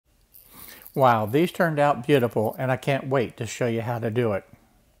Wow, these turned out beautiful, and I can't wait to show you how to do it.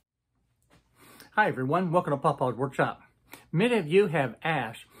 Hi everyone, welcome to Pawpaw's Workshop. Many of you have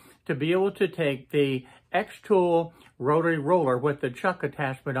asked to be able to take the xTool rotary roller with the chuck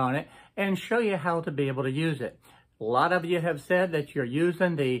attachment on it and show you how to be able to use it. A lot of you have said that you're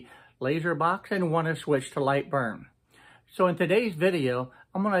using the laser box and want to switch to Lightburn. So in today's video,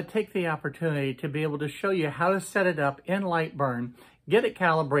 I'm going to take the opportunity to be able to show you how to set it up in Lightburn, get it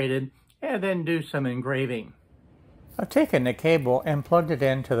calibrated, and then do some engraving. I've taken the cable and plugged it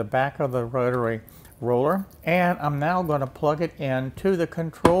into the back of the rotary roller, and I'm now going to plug it into the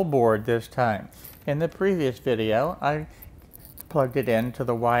control board this time. In the previous video, I plugged it into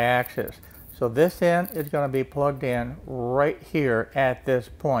the y-axis. So this end is going to be plugged in right here at this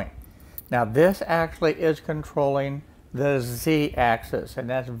point. Now this actually is controlling the z-axis, and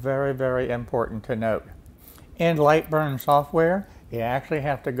that's very, very important to note. In Lightburn software, you actually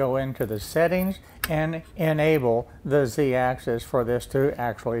have to go into the settings and enable the z-axis for this to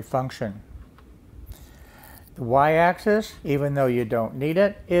actually function. The y-axis, even though you don't need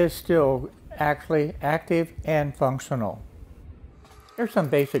it, is still actually active and functional. Here's some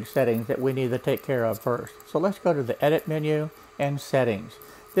basic settings that we need to take care of first. So let's go to the Edit menu and Settings.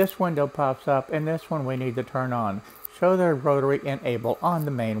 This window pops up, and this one we need to turn on. Show the rotary enable on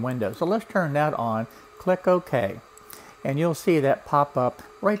the main window. So let's turn that on, click OK. And you'll see that pop up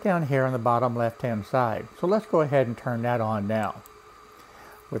right down here on the bottom left hand side. So let's go ahead and turn that on now.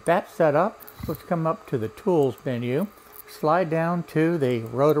 With that set up, let's come up to the Tools menu, slide down to the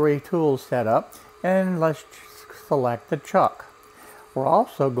Rotary Tools setup, and let's select the chuck. We're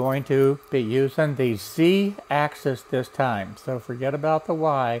also going to be using the Z-axis this time, so forget about the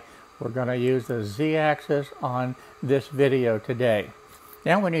Y. We're going to use the Z-axis on this video today.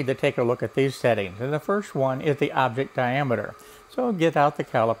 Now we need to take a look at these settings, and the first one is the object diameter. So get out the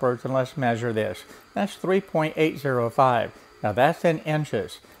calipers and let's measure this. That's 3.805. Now that's in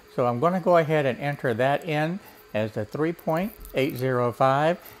inches. So I'm going to go ahead and enter that in as the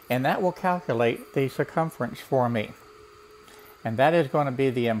 3.805, and that will calculate the circumference for me. And that is going to be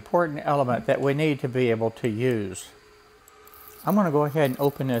the important element that we need to be able to use. I'm going to go ahead and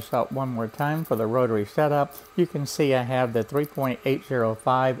open this up one more time for the rotary setup. You can see I have the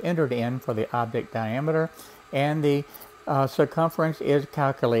 3.805 entered in for the object diameter, and the circumference is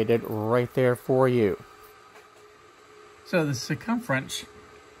calculated right there for you. So the circumference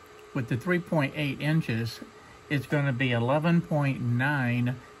with the 3.8 inches is going to be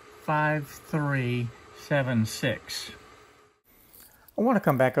 11.95376. I want to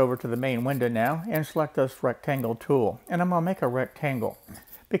come back over to the main window now and select this rectangle tool, and I'm going to make a rectangle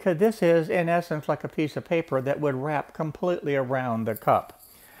because this is in essence like a piece of paper that would wrap completely around the cup.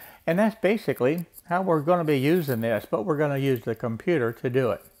 And that's basically how we're going to be using this, but we're going to use the computer to do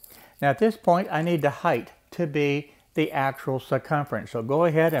it. Now at this point I need the height to be the actual circumference, so go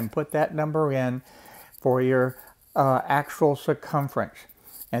ahead and put that number in for your actual circumference.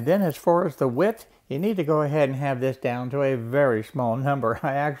 And then as far as the width, you need to go ahead and have this down to a very small number.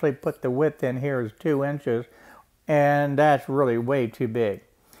 I actually put the width in here as 2 inches, and that's really way too big.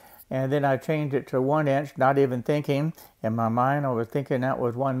 And then I changed it to 1 inch, not even thinking. In my mind, I was thinking that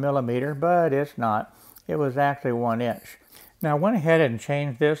was 1 millimeter, but it's not. It was actually 1 inch. Now I went ahead and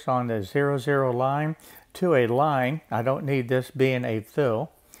changed this on the 00 line to a line. I don't need this being a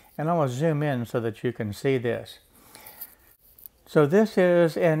fill. And I'm going to zoom in so that you can see this. So this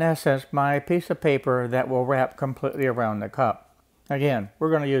is, in essence, my piece of paper that will wrap completely around the cup. Again, we're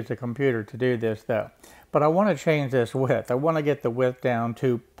going to use the computer to do this though. But I want to change this width. I want to get the width down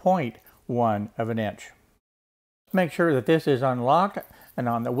to 0.1 of an inch. Make sure that this is unlocked, and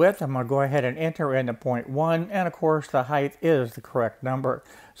on the width, I'm going to go ahead and enter in the 0.1, and of course the height is the correct number.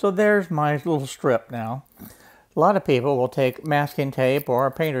 So there's my little strip now. A lot of people will take masking tape or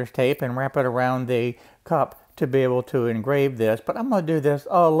painter's tape and wrap it around the cup to be able to engrave this, but I'm going to do this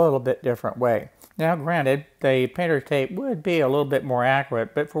a little bit different way. Now granted, the painter's tape would be a little bit more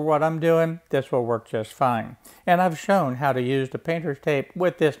accurate, but for what I'm doing, this will work just fine. And I've shown how to use the painter's tape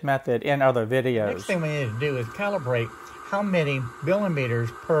with this method in other videos. Next thing we need to do is calibrate how many millimeters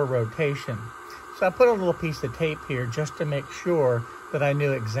per rotation. So I put a little piece of tape here just to make sure that I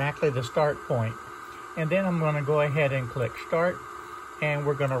knew exactly the start point. And then I'm going to go ahead and click Start, and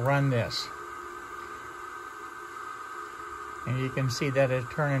we're going to run this. And you can see that it's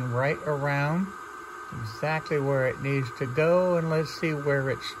turning right around exactly where it needs to go, and let's see where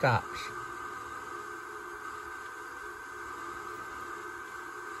it stops.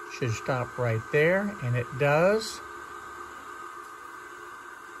 Should stop right there, and it does.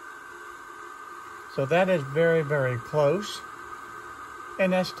 So that is very, very close.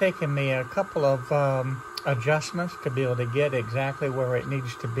 And that's taken me a couple of adjustments to be able to get exactly where it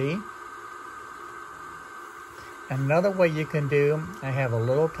needs to be. Another way you can do, I have a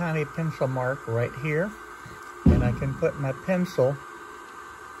little tiny pencil mark right here, and I can put my pencil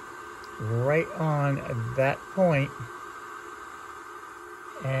right on that point,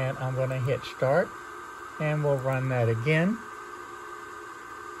 and I'm going to hit start, and we'll run that again.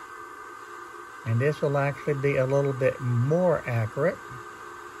 And this will actually be a little bit more accurate.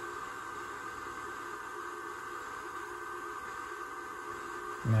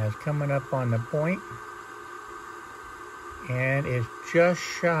 Now it's coming up on the point, and it's just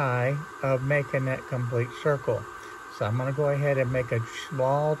shy of making that complete circle. So I'm going to go ahead and make a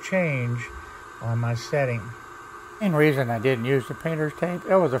small change on my setting. The main reason I didn't use the painter's tape,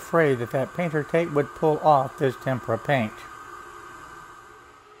 I was afraid that that painter tape would pull off this tempera paint.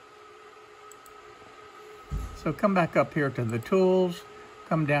 So come back up here to the tools,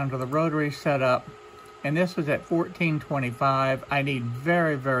 come down to the rotary setup, and this is at 1425. I need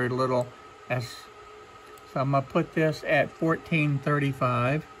very, very little so I'm going to put this at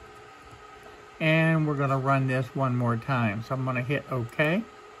 1435, and we're going to run this one more time. So I'm going to hit OK,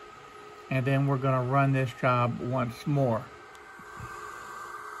 and then we're going to run this job once more.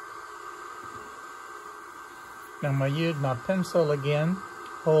 Now I'm going to use my pencil again,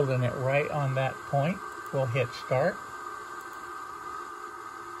 holding it right on that point. We'll hit start.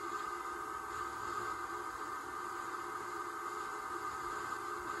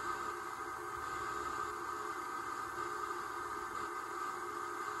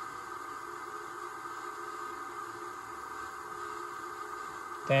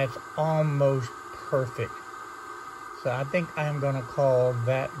 That's almost perfect. So I think I'm going to call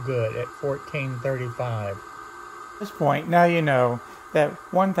that good at 1435. At this point, now you know that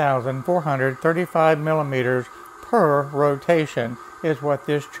 1,435 millimeters per rotation is what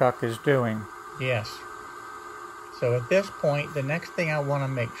this chuck is doing. Yes. So at this point, the next thing I want to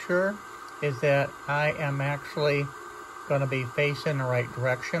make sure is that I am actually going to be facing the right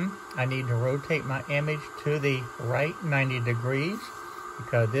direction. I need to rotate my image to the right 90 degrees.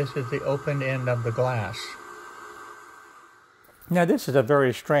 Because this is the open end of the glass. Now this is a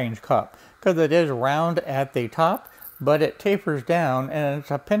very strange cup because it is round at the top, but it tapers down and it's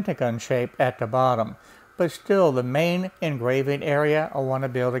a pentagon shape at the bottom. But still, the main engraving area, I want to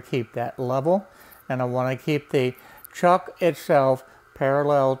be able to keep that level, and I want to keep the chuck itself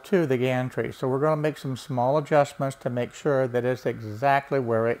parallel to the gantry. So we're going to make some small adjustments to make sure that it's exactly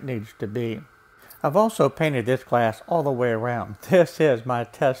where it needs to be. I've also painted this glass all the way around. This is my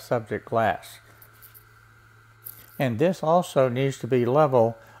test subject glass. And this also needs to be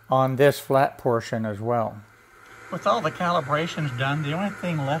level on this flat portion as well. With all the calibrations done, the only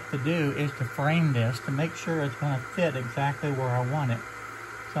thing left to do is to frame this to make sure it's going to fit exactly where I want it.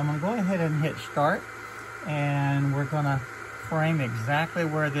 So I'm going to go ahead and hit start, and we're going to frame exactly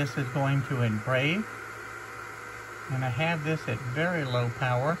where this is going to engrave. And I have this at very low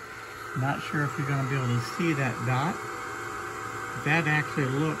power. Not sure if you're going to be able to see that dot. That actually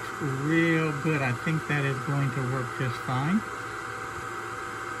looks real good. I think that is going to work just fine.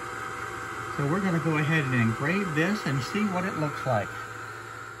 So we're going to go ahead and engrave this and see what it looks like.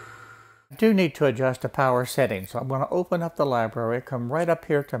 I do need to adjust the power setting, so I'm going to open up the library, come right up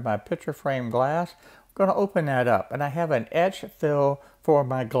here to my picture frame glass. I'm going to open that up, and I have an etch fill for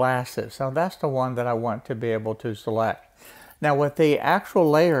my glasses. So that's the one that I want to be able to select. Now with the actual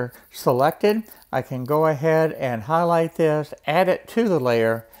layer selected, I can go ahead and highlight this, add it to the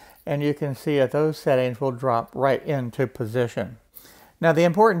layer, and you can see that those settings will drop right into position. Now the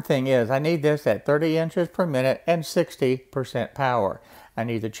important thing is I need this at 30 inches per minute and 60% power. I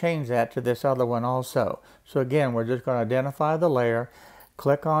need to change that to this other one also. So again, we're just going to identify the layer,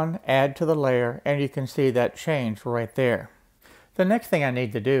 click on add to the layer, and you can see that change right there. The next thing I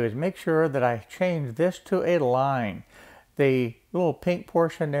need to do is make sure that I change this to a line. The little pink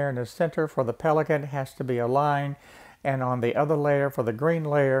portion there in the center for the pelican has to be a line, and on the other layer for the green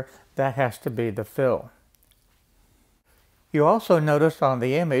layer, that has to be the fill. You also notice on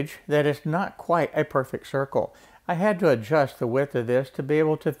the image that it's not quite a perfect circle. I had to adjust the width of this to be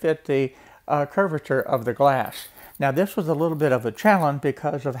able to fit the curvature of the glass. Now this was a little bit of a challenge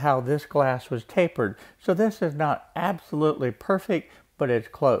because of how this glass was tapered. So this is not absolutely perfect, but it's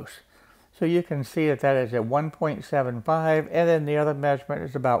close. So you can see that that is at 1.75, and then the other measurement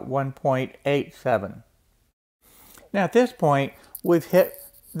is about 1.87. Now at this point, we've hit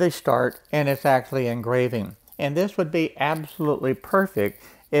the start and it's actually engraving. And this would be absolutely perfect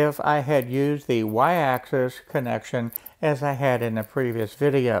if I had used the y-axis connection as I had in the previous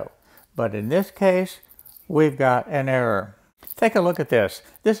video. But in this case, we've got an error. Take a look at this.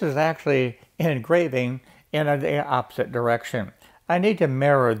 This is actually engraving in the opposite direction. I need to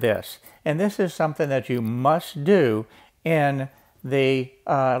mirror this, and this is something that you must do in the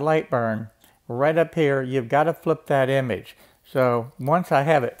Lightburn. Right up here, you've got to flip that image. So once I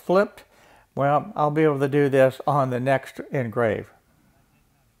have it flipped, well, I'll be able to do this on the next engrave.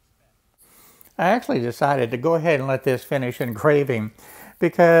 I actually decided to go ahead and let this finish engraving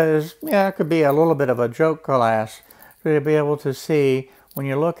because, yeah, it could be a little bit of a joke glass to be able to see when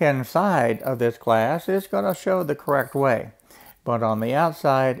you look inside of this glass, it's going to show the correct way. But on the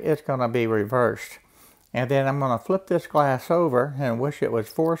outside, it's going to be reversed. And then I'm going to flip this glass over and wish it was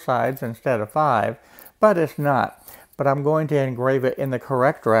 4 sides instead of 5, but it's not. But I'm going to engrave it in the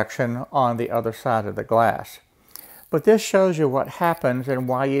correct direction on the other side of the glass. But this shows you what happens and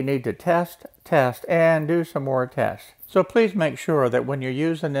why you need to test, and do some more tests. So please make sure that when you're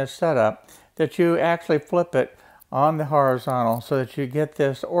using this setup, that you actually flip it on the horizontal so that you get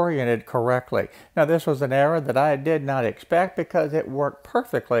this oriented correctly. Now this was an error that I did not expect because it worked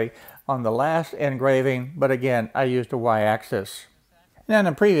perfectly on the last engraving, but again, I used a y-axis. Now in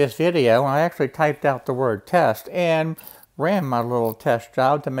the previous video, I actually typed out the word test and ran my little test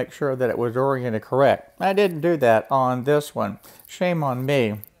job to make sure that it was oriented correct. I didn't do that on this one. Shame on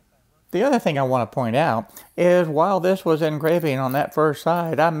me. The other thing I want to point out is while this was engraving on that first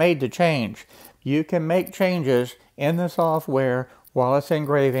side, I made the change. You can make changes in the software while it's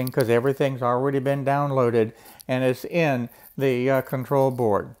engraving because everything's already been downloaded and it's in the control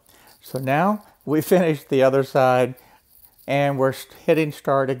board. So now we finished the other side and we're hitting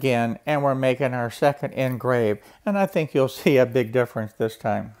start again and we're making our second engrave, and I think you'll see a big difference this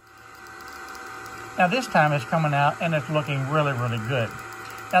time. Now this time it's coming out and it's looking really, really good.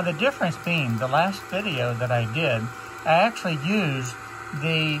 Now the difference being the last video that I did, I actually used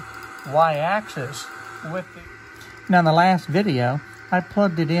the y-axis with the... Now in the last video, I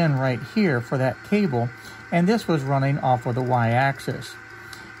plugged it in right here for that cable, and this was running off of the y-axis.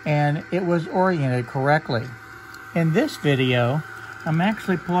 And it was oriented correctly. In this video, I'm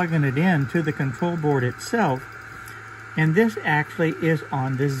actually plugging it in to the control board itself, and this actually is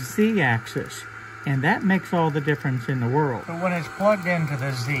on the z-axis. And that makes all the difference in the world. So when it's plugged into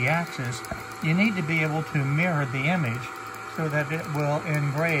the z-axis, you need to be able to mirror the image so that it will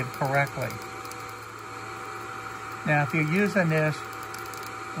engrave correctly. Now if you're using this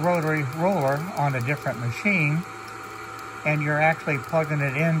rotary roller on a different machine and you're actually plugging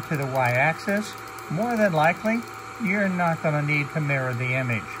it into the y-axis, more than likely you're not going to need to mirror the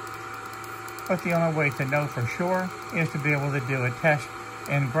image. But the only way to know for sure is to be able to do a test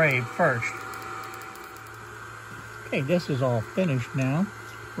engrave first. Okay, this is all finished now.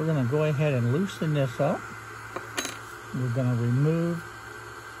 We're going to go ahead and loosen this up. We're going to remove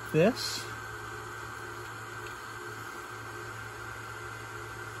this.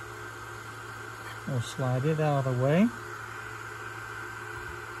 We'll slide it out of the way.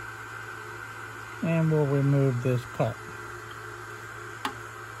 And we'll remove this cup.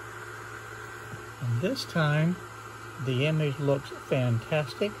 And this time, the image looks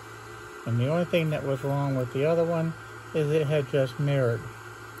fantastic. And the only thing that was wrong with the other one is it had just mirrored.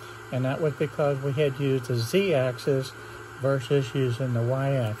 And that was because we had used the z-axis versus using the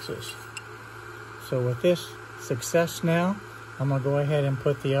y-axis. So with this success now, I'm going to go ahead and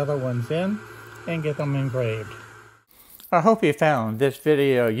put the other ones in and get them engraved. I hope you found this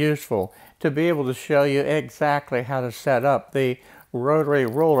video useful to be able to show you exactly how to set up the rotary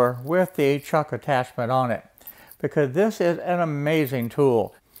roller with the chuck attachment on it, because this is an amazing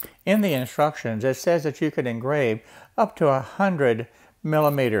tool. In the instructions, it says that you can engrave up to 100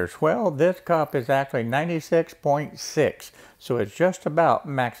 millimeters. Well, this cup is actually 96.6, so it just about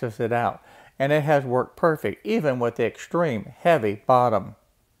maxes it out. And it has worked perfect, even with the extreme heavy bottom.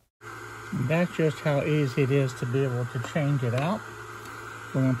 That's just how easy it is to be able to change it out.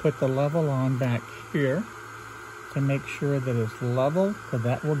 We're going to put the level on back here to make sure that it's level, because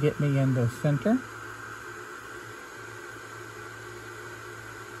that will get me in the center.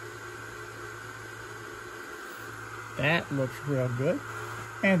 That looks real good.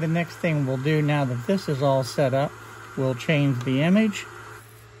 And the next thing we'll do now that this is all set up, we'll change the image.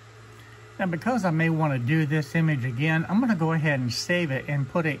 Now because I may want to do this image again, I'm going to go ahead and save it and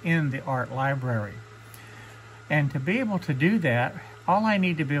put it in the art library. And to be able to do that, all I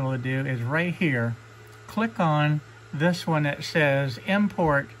need to be able to do is right here, click on this one that says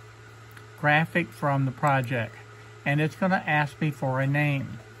import graphic from the project. And it's going to ask me for a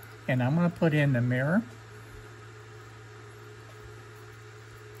name. And I'm going to put in the mirror.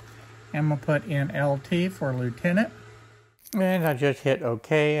 I'm going to put in LT for Lieutenant. And I just hit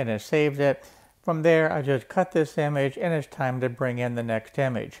OK and it saved it. From there, I just cut this image and it's time to bring in the next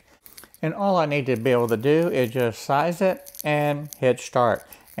image. And all I need to be able to do is just size it and hit start,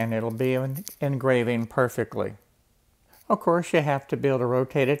 and it'll be engraving perfectly. Of course, you have to be able to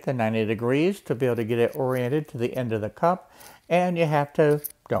rotate it to 90 degrees to be able to get it oriented to the end of the cup, and you have to,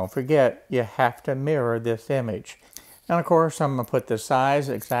 don't forget, you have to mirror this image. And of course, I'm going to put the size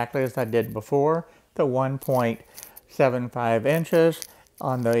exactly as I did before, the 1.75 inches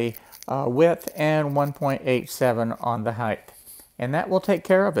on the width and 1.87 on the height. And that will take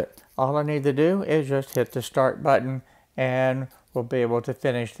care of it. All I need to do is just hit the start button and we'll be able to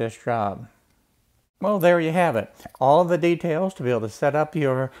finish this job. Well, there you have it. All the details to be able to set up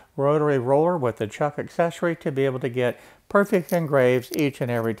your rotary roller with the chuck accessory to be able to get perfect engraves each and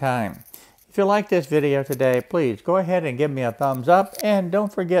every time. If you like this video today, please go ahead and give me a thumbs up and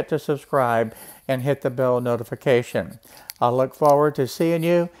don't forget to subscribe and hit the bell notification. I'll look forward to seeing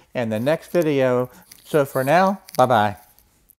you in the next video. So for now, bye-bye.